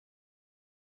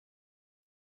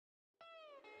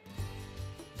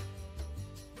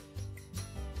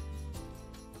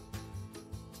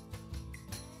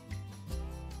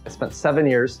spent 7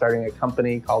 years starting a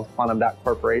company called Quantum Dot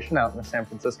Corporation out in the San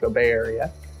Francisco Bay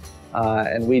Area.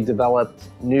 And we developed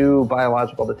new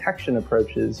biological detection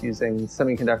approaches using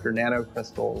semiconductor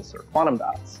nanocrystals or quantum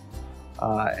dots.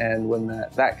 And when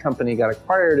that company got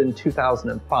acquired in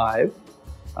 2005,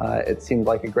 it seemed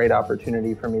like a great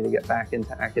opportunity for me to get back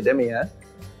into academia.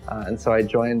 And so I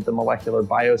joined the Molecular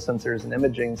Biosensors and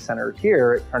Imaging Center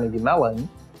here at Carnegie Mellon,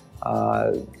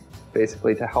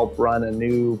 basically to help run a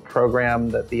new program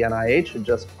that the NIH had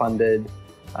just funded,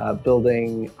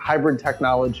 building hybrid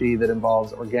technology that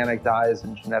involves organic dyes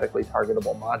and genetically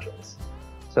targetable modules.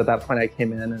 So at that point I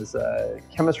came in as a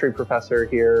chemistry professor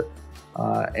here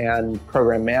and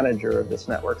program manager of this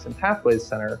Networks and Pathways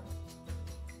Center.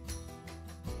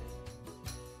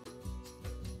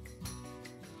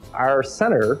 Our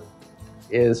center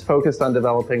is focused on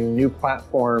developing new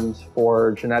platforms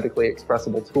for genetically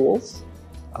expressible tools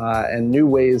and new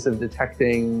ways of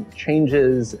detecting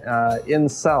changes in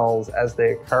cells as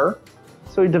they occur.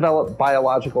 So we develop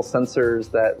biological sensors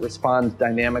that respond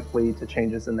dynamically to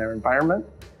changes in their environment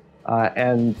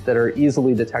and that are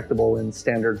easily detectable in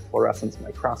standard fluorescence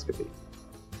microscopy.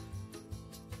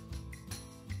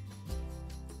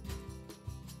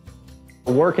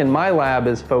 The work in my lab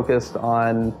is focused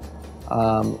on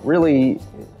really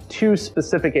two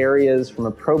specific areas from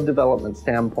a probe development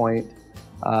standpoint.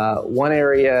 One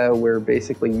area, we're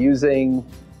basically using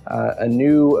a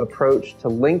new approach to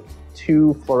link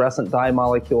two fluorescent dye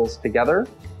molecules together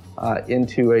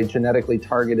into a genetically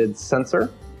targeted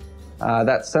sensor.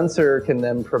 That sensor can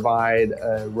then provide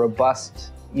a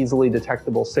robust, easily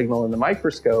detectable signal in the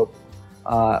microscope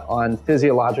on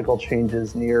physiological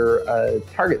changes near a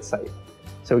target site.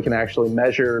 So we can actually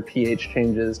measure pH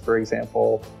changes, for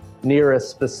example, near a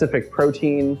specific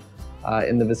protein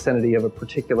in the vicinity of a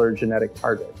particular genetic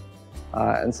target.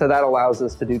 And so that allows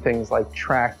us to do things like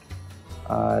track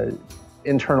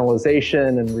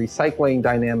internalization and recycling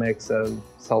dynamics of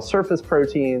cell surface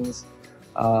proteins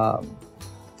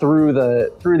through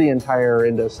the entire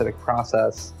endocytic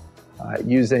process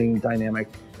using dynamic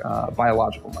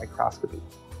biological microscopy.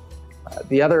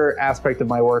 The other aspect of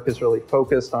my work is really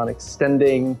focused on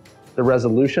extending the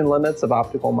resolution limits of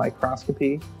optical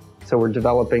microscopy. So we're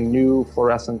developing new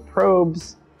fluorescent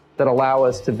probes that allow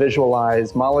us to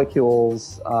visualize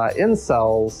molecules in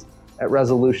cells at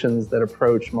resolutions that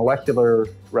approach molecular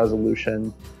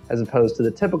resolution, as opposed to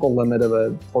the typical limit of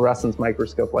a fluorescence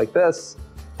microscope like this,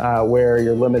 where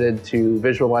you're limited to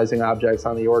visualizing objects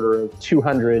on the order of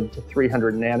 200 to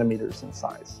 300 nanometers in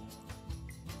size.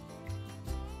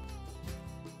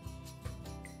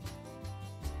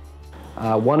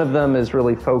 One of them is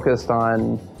really focused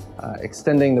on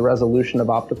extending the resolution of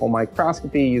optical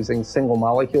microscopy using single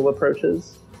molecule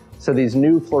approaches. So these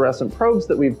new fluorescent probes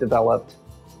that we've developed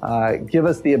give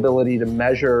us the ability to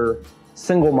measure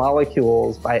single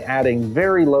molecules by adding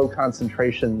very low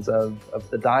concentrations of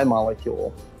the dye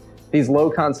molecule. These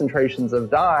low concentrations of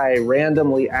dye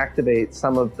randomly activate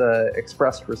some of the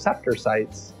expressed receptor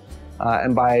sites,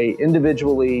 and by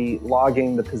individually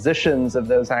logging the positions of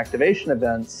those activation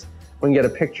events, we can get a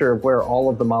picture of where all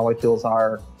of the molecules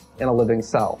are in a living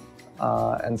cell.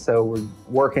 And so we're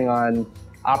working on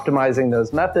optimizing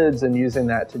those methods and using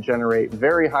that to generate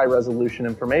very high resolution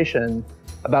information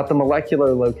about the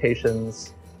molecular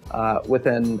locations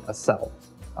within a cell.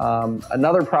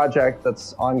 Another project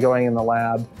that's ongoing in the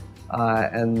lab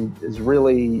and is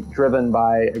really driven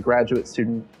by a graduate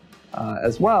student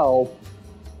as well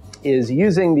is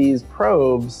using these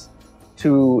probes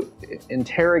to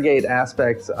interrogate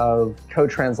aspects of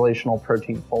co-translational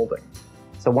protein folding.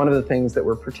 So one of the things that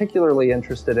we're particularly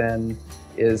interested in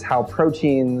is how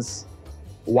proteins,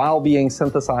 while being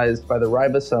synthesized by the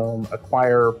ribosome,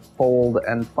 acquire fold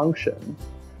and function.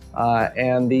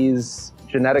 And these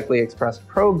genetically expressed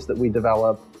probes that we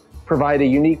develop provide a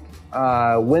unique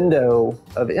window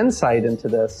of insight into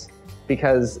this,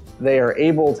 because they are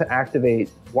able to activate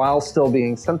while still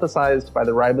being synthesized by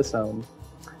the ribosome.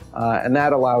 And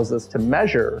that allows us to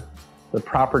measure the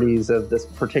properties of this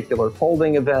particular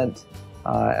folding event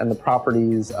and the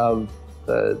properties of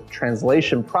the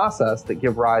translation process that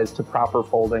give rise to proper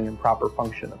folding and proper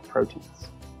function of proteins.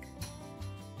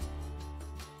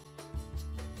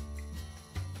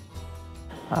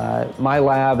 My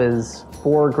lab is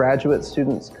 4 graduate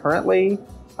students currently,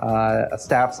 a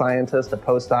staff scientist, a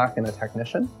postdoc, and a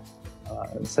technician.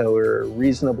 And so we're a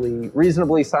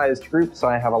reasonably sized group, so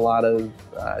I have a lot of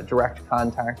direct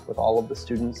contact with all of the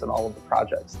students and all of the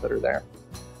projects that are there.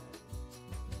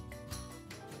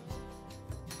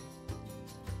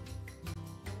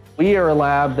 We are a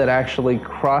lab that actually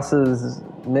crosses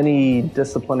many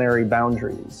disciplinary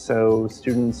boundaries. So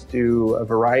students do a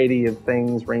variety of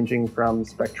things ranging from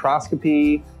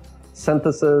spectroscopy,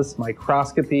 synthesis,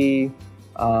 microscopy,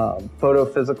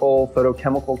 photophysical,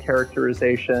 photochemical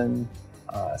characterization,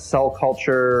 cell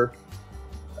culture,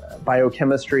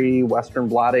 biochemistry, Western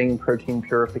blotting, protein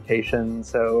purification.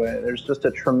 So there's just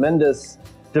a tremendous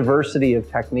diversity of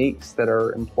techniques that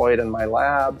are employed in my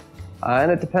lab.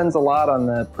 And it depends a lot on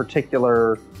the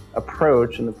particular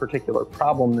approach and the particular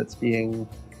problem that's being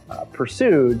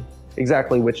pursued,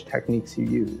 exactly which techniques you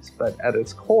use. But at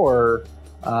its core,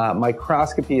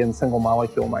 microscopy and single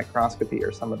molecule microscopy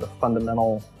are some of the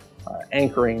fundamental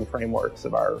anchoring frameworks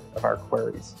of our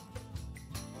queries.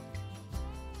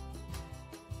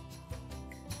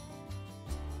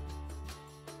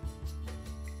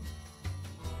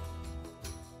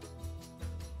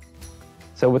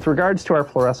 So with regards to our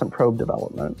fluorescent probe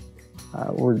development,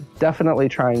 we're definitely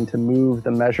trying to move the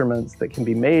measurements that can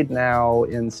be made now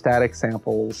in static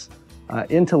samples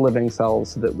into living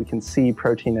cells so that we can see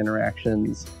protein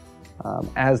interactions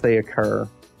as they occur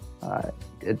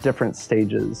at different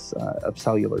stages of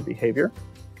cellular behavior.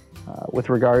 With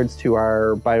regards to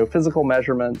our biophysical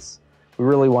measurements, we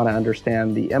really want to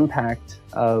understand the impact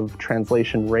of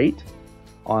translation rate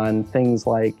on things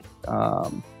like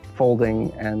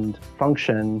folding and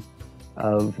function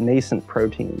of nascent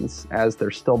proteins as they're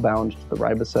still bound to the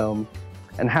ribosome,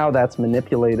 and how that's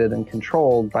manipulated and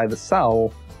controlled by the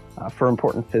cell for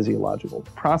important physiological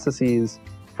processes,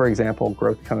 for example,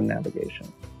 growth cone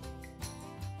navigation.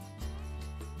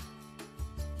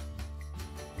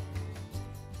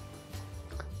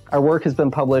 Our work has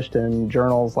been published in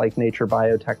journals like Nature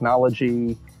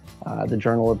Biotechnology, the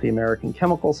Journal of the American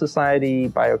Chemical Society,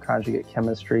 Bioconjugate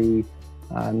Chemistry,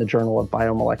 and the Journal of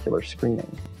Biomolecular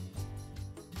Screening.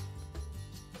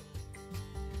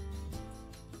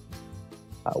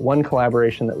 One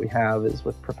collaboration that we have is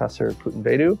with Professor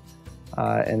Ph.D.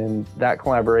 And in that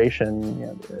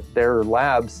collaboration, their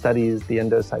lab studies the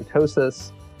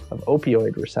endocytosis of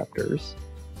opioid receptors.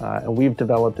 And we've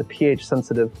developed a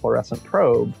pH-sensitive fluorescent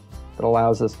probe that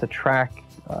allows us to track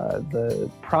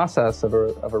the process of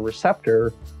a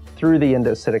receptor through the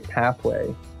endocytic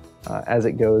pathway as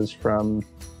it goes from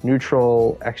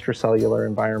neutral extracellular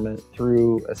environment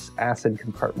through acid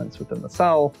compartments within the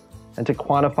cell, and to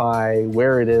quantify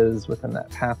where it is within that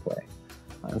pathway.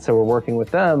 And so we're working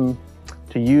with them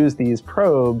to use these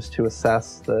probes to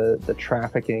assess the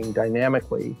trafficking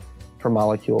dynamically for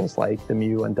molecules like the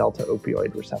mu and delta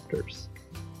opioid receptors.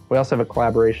 We also have a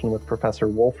collaboration with Professor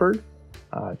Wolford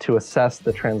to assess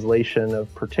the translation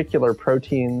of particular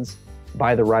proteins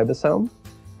by the ribosome,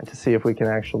 and to see if we can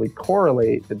actually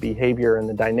correlate the behavior and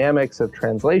the dynamics of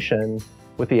translation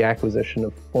with the acquisition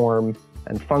of form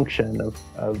and function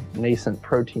of nascent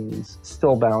proteins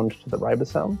still bound to the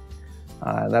ribosome.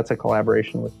 That's a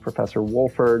collaboration with Professor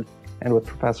Wolford and with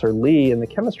Professor Lee in the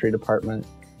chemistry department,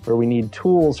 where we need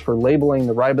tools for labeling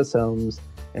the ribosomes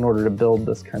in order to build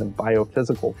this kind of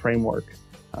biophysical framework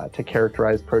to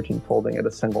characterize protein folding at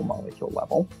a single molecule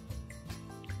level.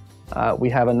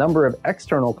 We have a number of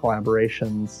external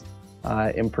collaborations,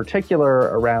 in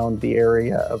particular around the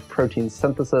area of protein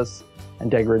synthesis and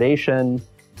degradation,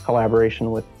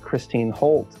 collaboration with Christine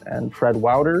Holt and Fred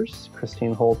Wouters.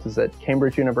 Christine Holt is at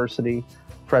Cambridge University.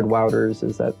 Fred Wouters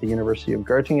is at the University of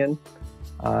Göttingen.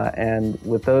 And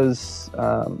with those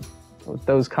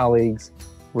colleagues,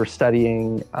 we're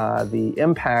studying the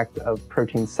impact of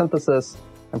protein synthesis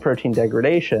and protein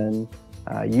degradation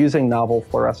using novel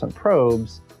fluorescent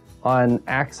probes on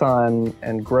axon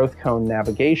and growth cone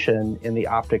navigation in the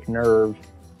optic nerve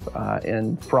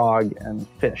in frog and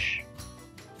fish.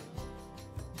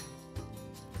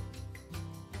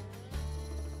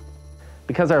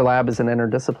 Because our lab is an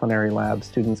interdisciplinary lab,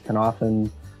 students can often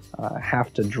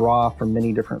have to draw from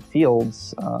many different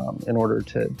fields in order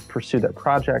to pursue their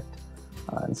project.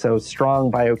 And so strong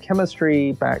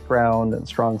biochemistry background and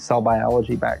strong cell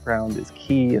biology background is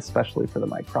key, especially for the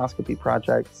microscopy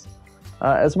projects,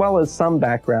 as well as some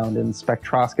background in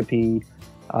spectroscopy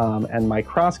and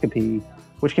microscopy,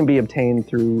 which can be obtained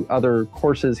through other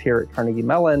courses here at Carnegie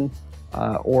Mellon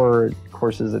or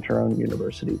courses at your own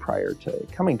university prior to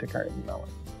coming to Carnegie Mellon.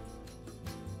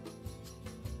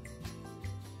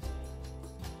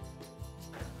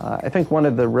 I think one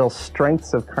of the real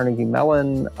strengths of Carnegie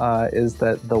Mellon is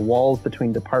that the walls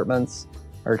between departments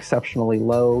are exceptionally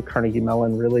low. Carnegie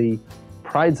Mellon really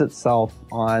prides itself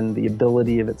on the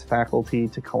ability of its faculty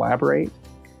to collaborate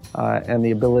and the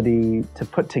ability to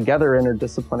put together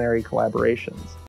interdisciplinary collaborations.